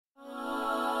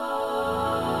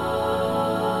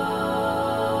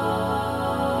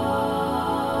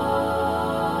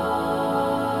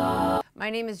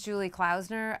My name is Julie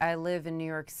Klausner. I live in New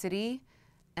York City.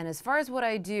 And as far as what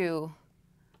I do,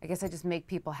 I guess I just make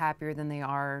people happier than they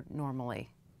are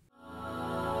normally.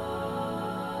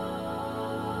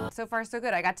 So far, so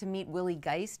good. I got to meet Willie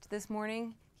Geist this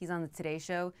morning. He's on the Today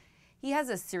Show. He has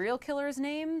a serial killer's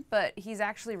name, but he's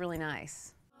actually really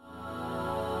nice.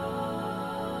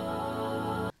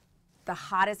 The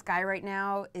hottest guy right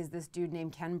now is this dude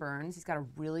named Ken Burns. He's got a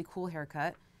really cool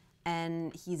haircut,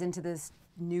 and he's into this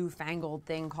newfangled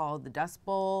thing called the Dust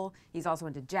Bowl. He's also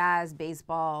into jazz,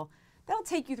 baseball. That'll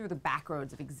take you through the back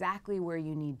roads of exactly where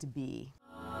you need to be.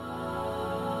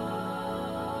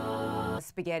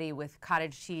 Spaghetti with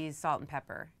cottage cheese, salt, and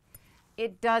pepper.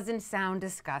 It doesn't sound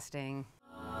disgusting.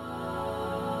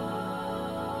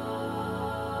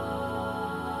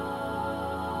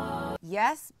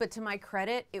 Yes, but to my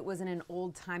credit, it was in an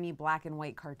old-timey black and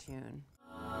white cartoon.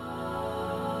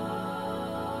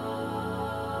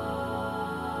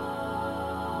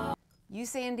 You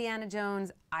say Indiana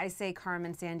Jones, I say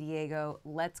Carmen Sandiego.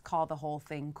 Let's call the whole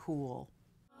thing cool.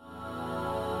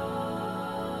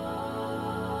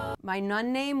 My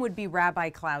nun name would be Rabbi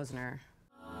Klausner.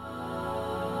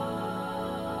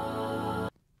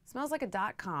 Smells like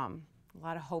a .com. A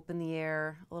lot of hope in the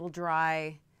air, a little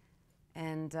dry,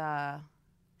 and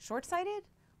short-sighted?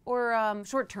 Or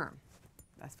short-term.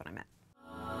 That's what I meant.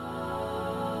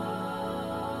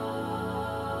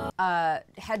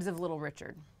 Heads of Little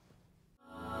Richard.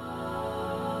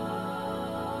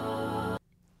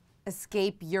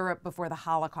 Escape Europe before the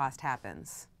Holocaust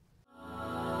happens.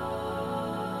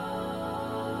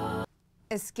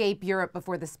 Escape Europe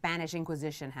before the Spanish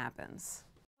Inquisition happens.